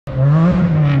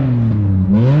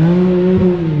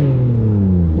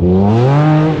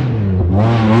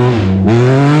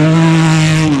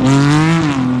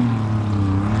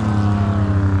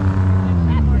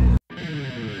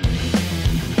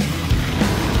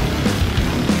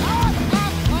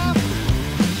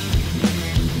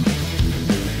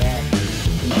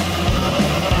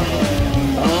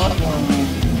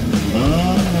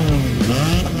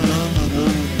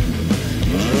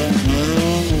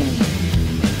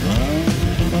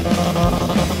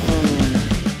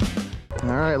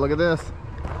look at this.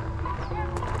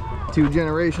 2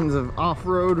 generations of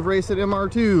off-road racing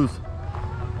MR2s.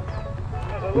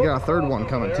 We got a 3rd one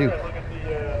coming too.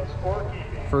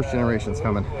 1st generation's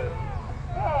coming.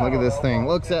 Look at this thing.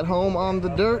 Looks at home on the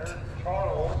dirt.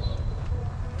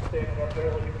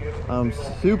 I'm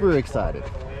super excited.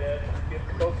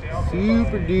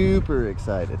 Super duper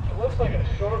excited.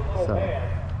 So,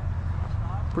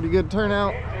 pretty good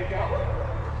turnout.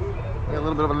 Got a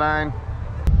little bit of a line.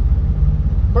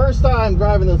 First time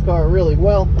driving this car, really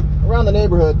well around the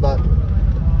neighborhood, but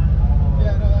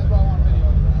yeah, no, that's why I want video.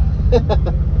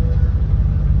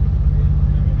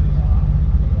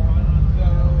 So,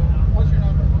 what's your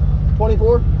number?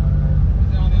 24. Is it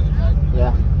on the other side?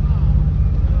 Yeah.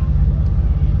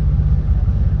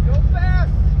 Go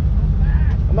fast.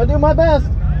 I'm gonna do my best.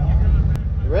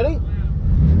 You ready?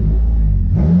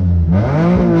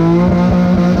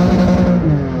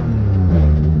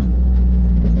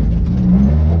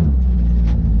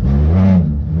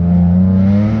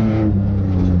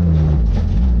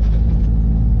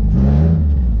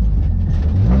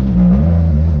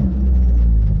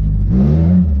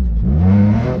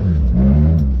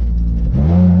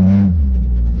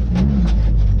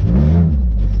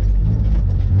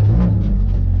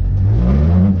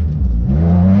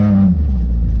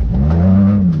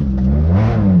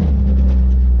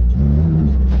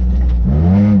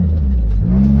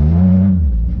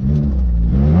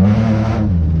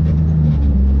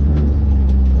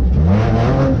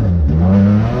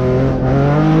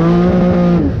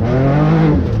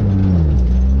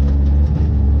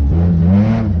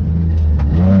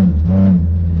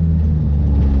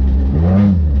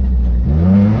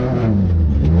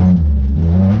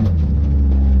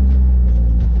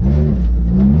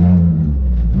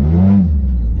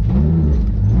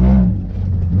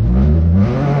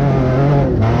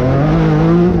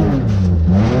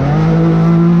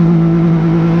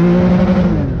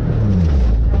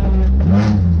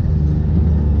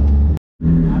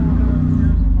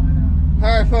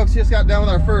 Just got done with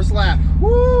our first lap.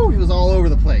 Woo! He was all over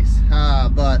the place.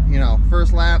 But you know,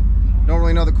 first lap, don't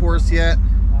really know the course yet.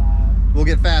 We'll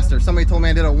get faster. Somebody told me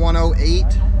I did a 108.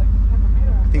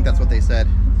 I think that's what they said.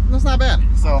 That's not bad.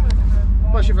 So,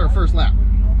 especially for our first lap.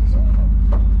 So,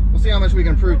 we'll see how much we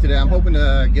can improve today. I'm hoping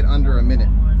to get under a minute.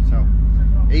 So,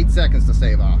 8 seconds to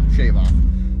shave off.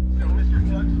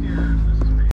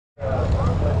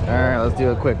 All right, let's do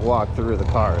a quick walk through the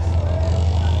cars.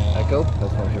 Echo, that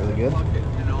smells really good.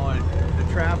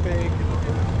 Traffic.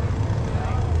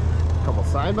 A couple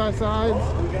side-by-sides.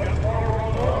 Look at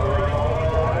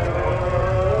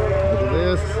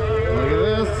this. Look at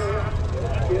this.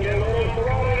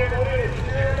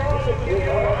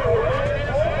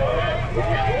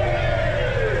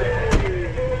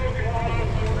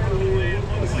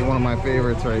 This is one of my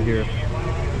favorites right here.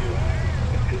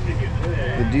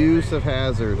 The Deuce of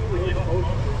Hazzard.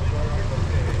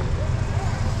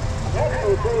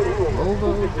 Volvo,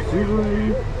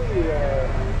 Subaru.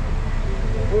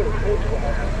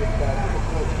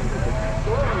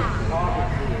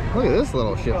 Look at this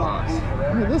little shit box.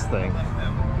 Look at this thing.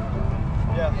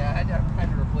 Yeah, I had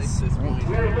to replace this one.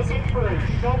 We're looking for a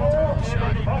shovel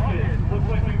and a bucket. Looks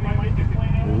like we might get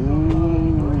clean.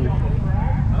 Ooh.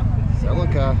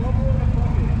 Celica.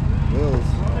 Wheels.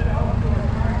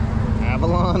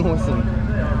 Avalon with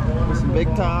some big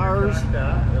tires.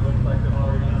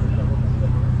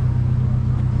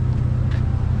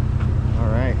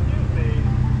 Alright.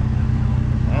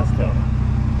 That's tough.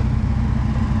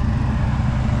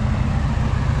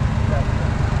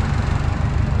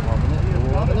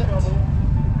 Loving it.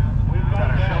 We've got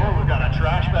a shovel, we've got a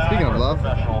trash bag. Speaking of love.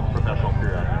 Professional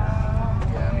career.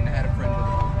 Yeah, I mean, I had a friend with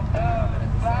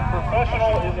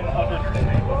Professional is an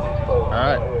understatement.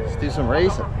 Alright, let's do some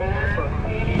racing.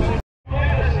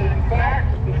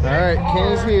 Alright,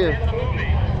 Ken is here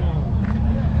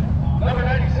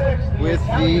with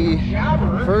the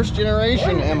 1st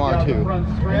generation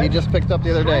MR2 he just picked up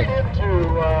the other day.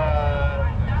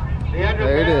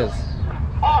 There it is.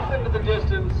 Off into the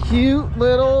distance. Cute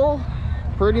little,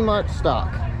 pretty much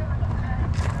stock.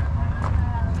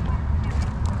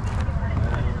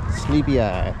 Sleepy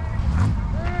Eye.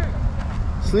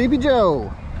 Sleepy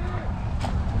Joe.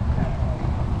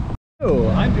 Oh,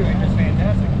 I'm doing just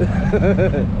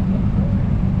fantastic.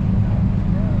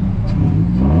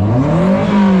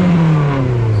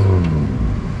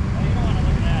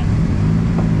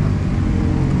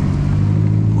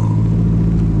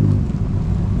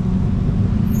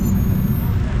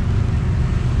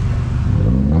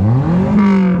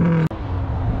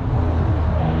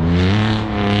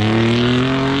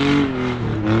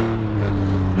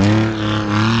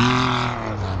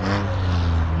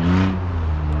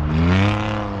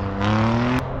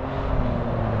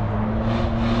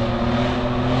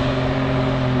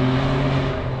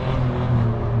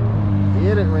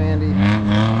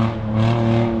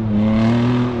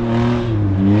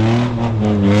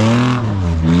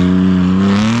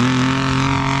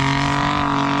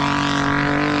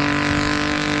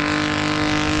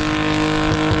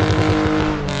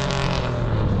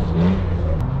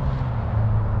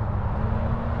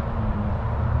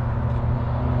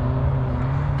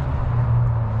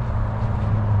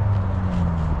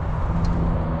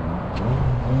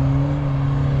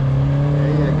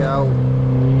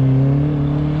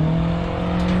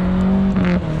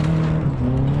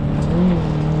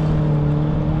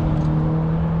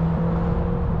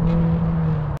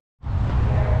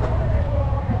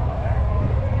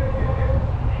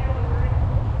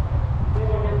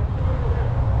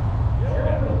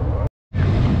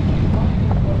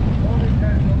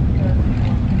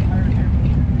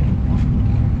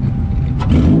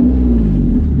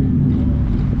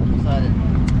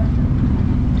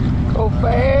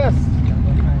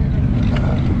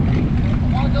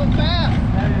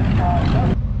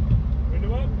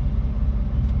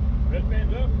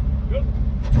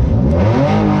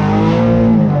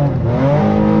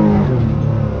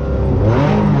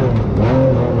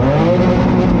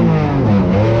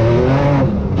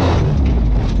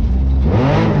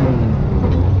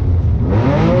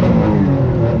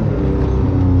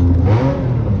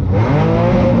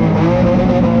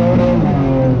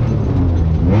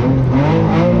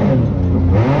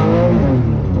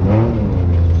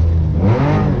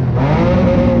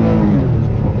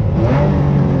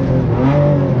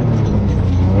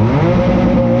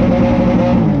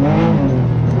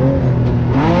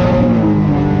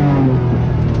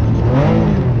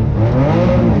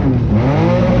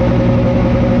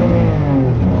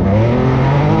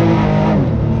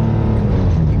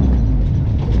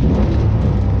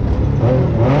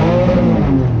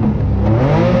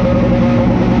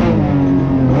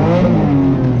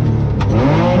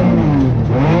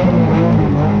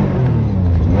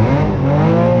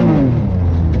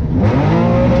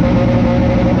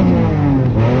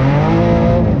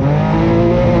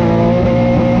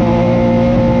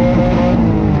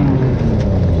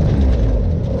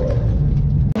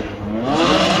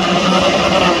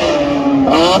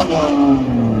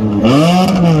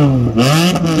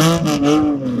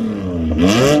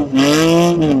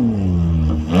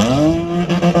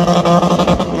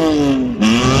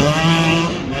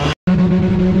 What's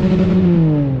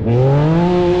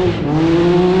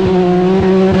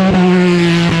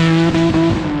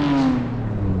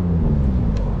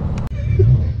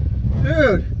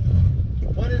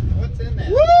in that?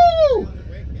 Woo!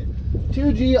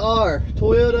 2GR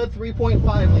Toyota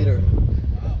 3.5 liter.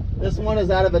 Wow. This one is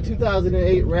out of a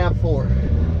 2008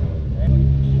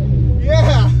 RAV4.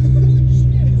 Yeah!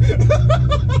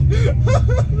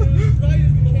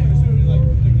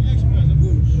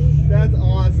 That's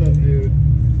awesome, dude.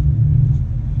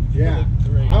 Yeah.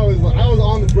 I was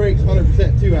on the brakes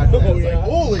 100% too after that. I was like,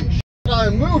 holy shit,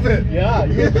 I'm moving! Yeah,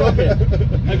 you were moving.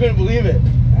 I couldn't believe it.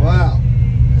 Wow.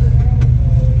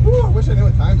 Whew, I wish I knew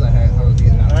what times I was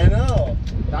getting out. I know.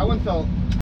 That one felt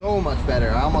so much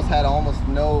better. I almost had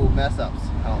no mess ups,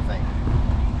 I don't think.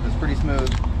 It was pretty smooth.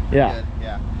 Yeah. Good.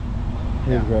 Yeah.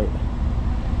 It was great.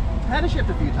 I had to shift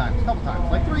a few times, a couple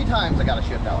times. Like 3 times I got to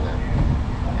shift out there.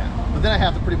 Yeah. But then I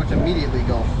have to pretty much immediately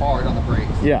go hard on the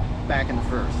brakes. Yeah. Back in the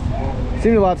first.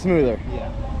 Seemed a lot smoother. Yeah.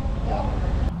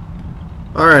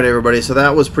 Alright everybody, so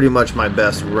that was pretty much my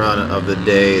best run of the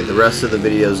day. The rest of the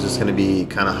video is just going to be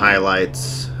kind of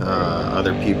highlights,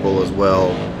 other people as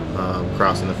well,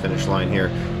 crossing the finish line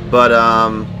here. But,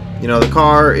 you know, the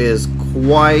car is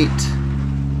quite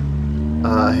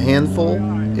a handful.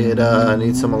 It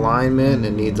needs some alignment,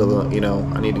 it needs a little, you know,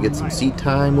 I need to get some seat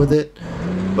time with it.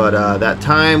 But that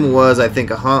time was, I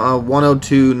think, a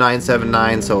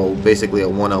 102.979, so basically a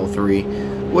 103,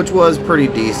 which was pretty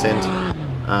decent.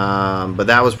 But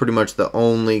that was pretty much the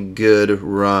only good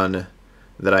run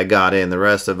that I got in. The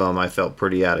rest of them I felt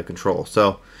pretty out of control.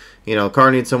 So, you know,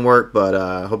 car needs some work, but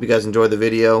I hope you guys enjoyed the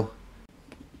video.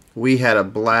 We had a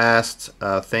blast.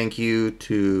 Thank you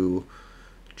to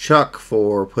Chuck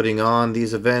for putting on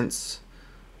these events.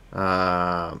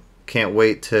 Can't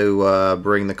wait to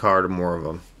bring the car to more of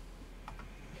them.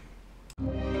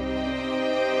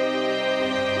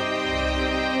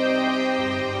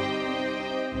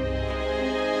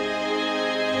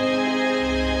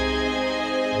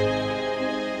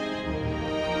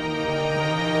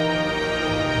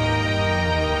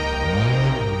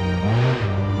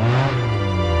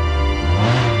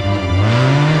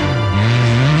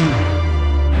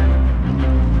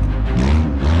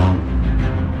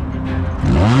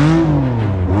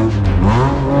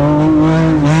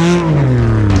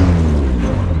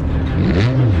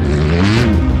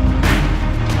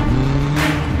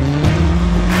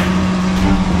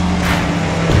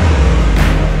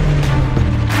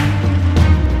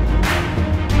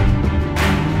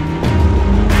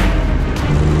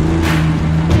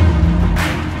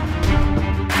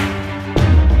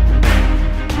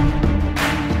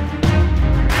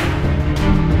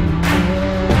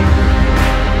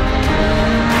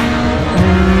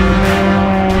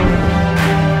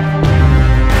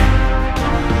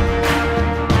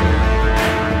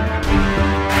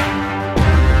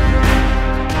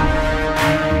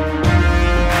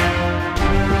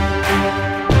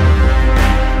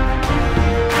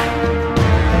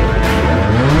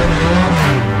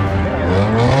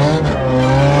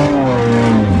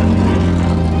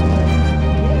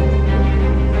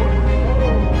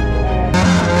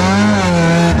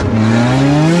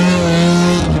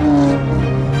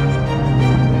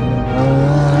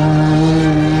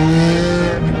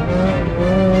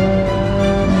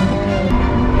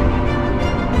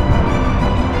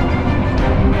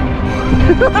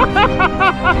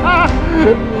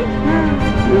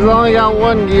 He's only got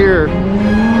one gear.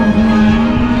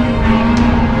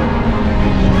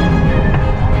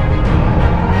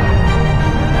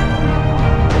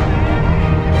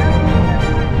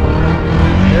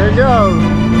 Here it goes.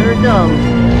 Here it comes.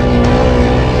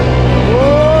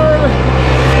 Lord.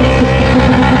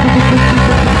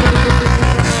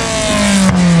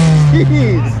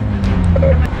 Jeez.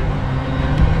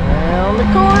 Down the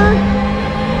corner.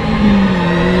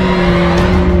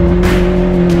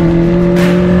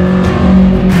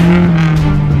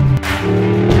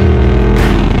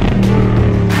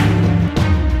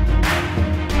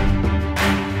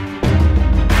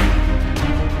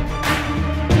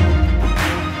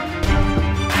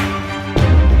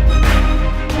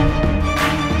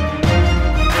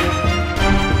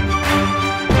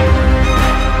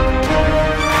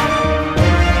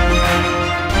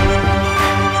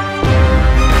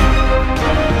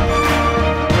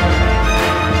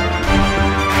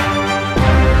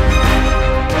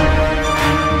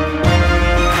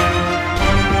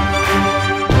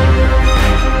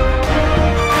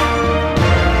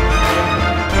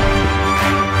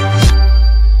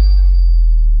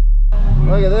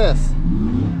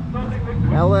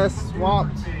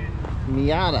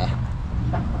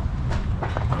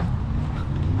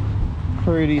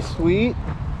 Pretty sweet.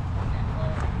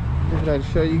 What did I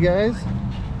show you guys?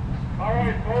 All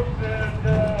right, folks, and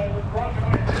let's rock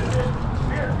my business.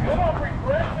 Here, come on,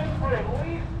 refreshments for at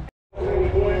least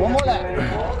One more lap.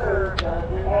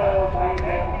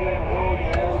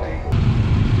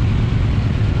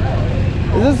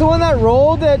 Is this the one that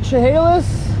rolled at Chehalis?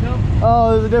 No.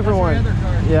 Oh, there's a different one.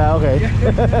 Yeah, okay.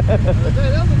 It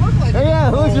doesn't look like it. Yeah,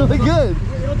 it looks really good.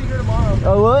 It'll be here tomorrow.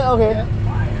 Oh, what? Okay. Yeah.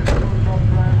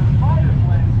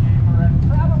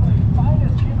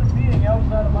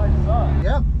 Outside of my son.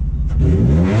 Yep.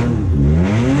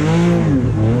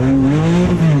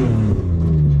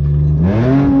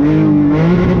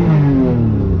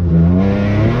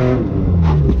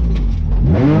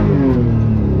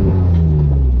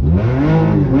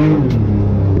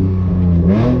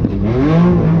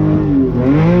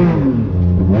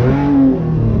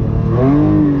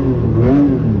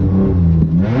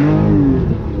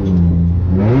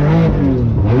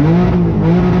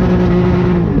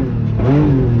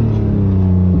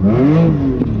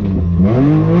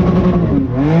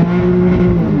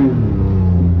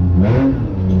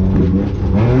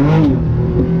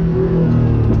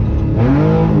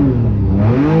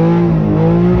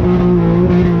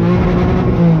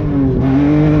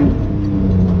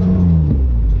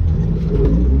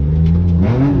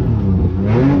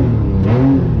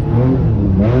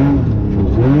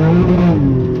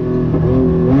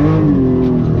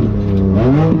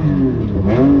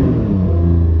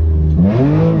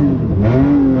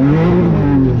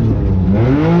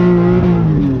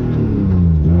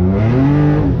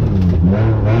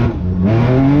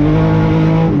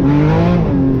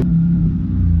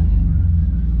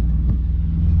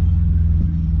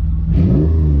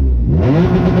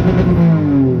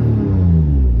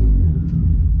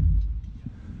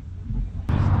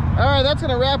 That's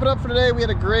going to wrap it up for today. We had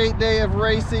a great day of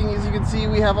racing. As you can see,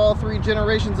 we have all 3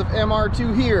 generations of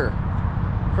MR2 here.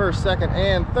 First, second,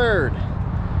 and third.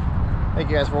 Thank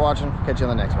you guys for watching. Catch you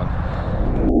on the next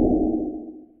one.